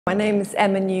My name is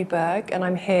Emma Neuberg and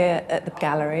I'm here at the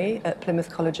gallery at Plymouth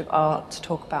College of Art to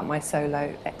talk about my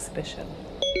solo exhibition.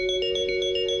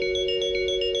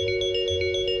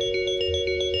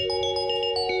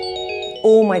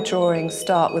 All my drawings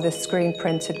start with a screen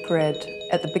printed grid.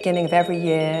 At the beginning of every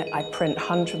year I print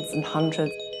hundreds and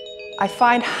hundreds. I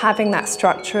find having that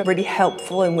structure really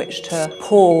helpful in which to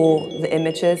pour the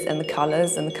images and the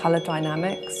colours and the colour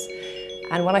dynamics.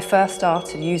 And when I first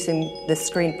started using this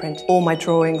screen print, all my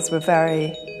drawings were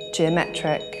very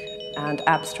geometric and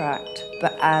abstract.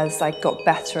 But as I got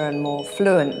better and more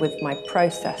fluent with my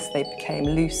process, they became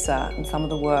looser, and some of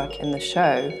the work in the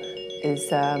show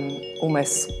is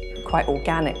almost quite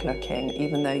organic looking,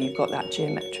 even though you've got that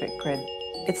geometric grid.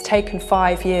 It's taken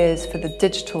 5 years for the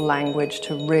digital language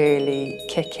to really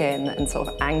kick in and sort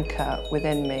of anchor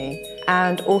within me.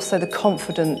 And also the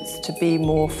confidence to be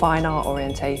more fine art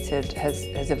orientated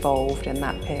has evolved in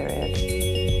that period.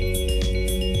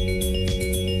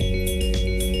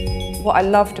 What I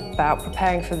loved about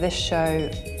preparing for this show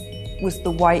was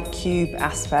the white cube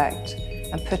aspect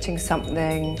and putting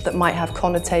something that might have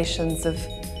connotations of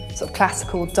sort of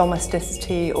classical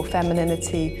domesticity or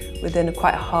femininity within a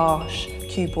quite harsh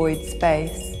cuboid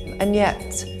space, and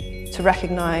yet to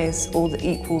recognise all the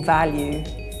equal value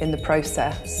in the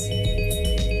process.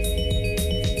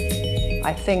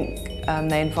 I think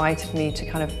they invited me to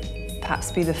kind of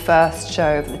perhaps be the first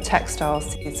show of the textile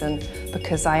season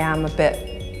because I am a bit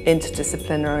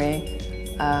interdisciplinary.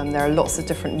 There are lots of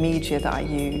different media that I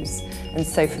use, and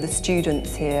so for the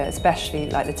students here, especially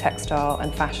like the textile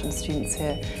and fashion students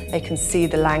here, they can see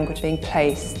the language being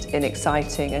placed in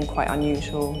exciting and quite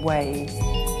unusual ways.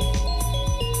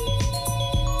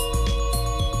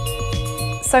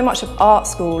 So much of art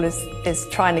school is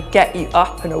trying to get you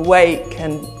up and awake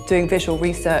and doing visual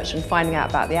research and finding out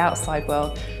about the outside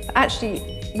world. But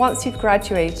actually, once you've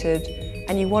graduated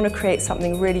and you want to create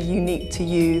something really unique to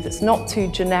you that's not too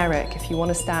generic if you want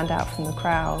to stand out from the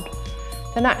crowd,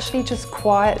 then actually just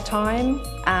quiet time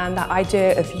and that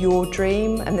idea of your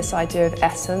dream and this idea of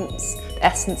essence, the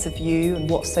essence of you and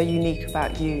what's so unique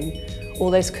about you, all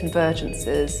those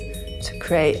convergences to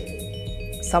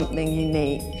create something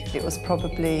unique. It was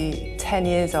probably 10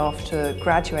 years after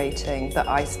graduating that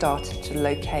I started to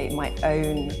locate my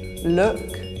own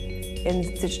look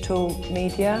in digital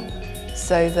media,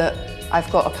 so that I've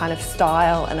got a kind of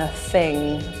style and a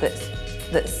thing that's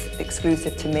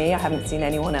exclusive to me. I haven't seen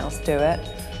anyone else do it.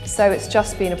 So it's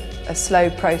just been a slow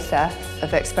process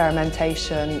of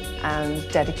experimentation and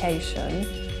dedication.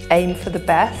 Aim for the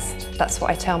best, that's what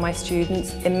I tell my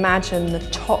students. Imagine the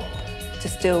top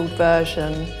distilled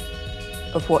version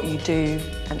of what you do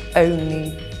and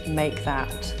only make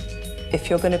that. If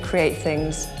you're going to create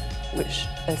things which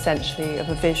are essentially of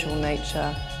a visual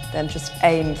nature, then just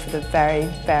aim for the very,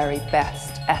 very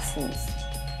best essence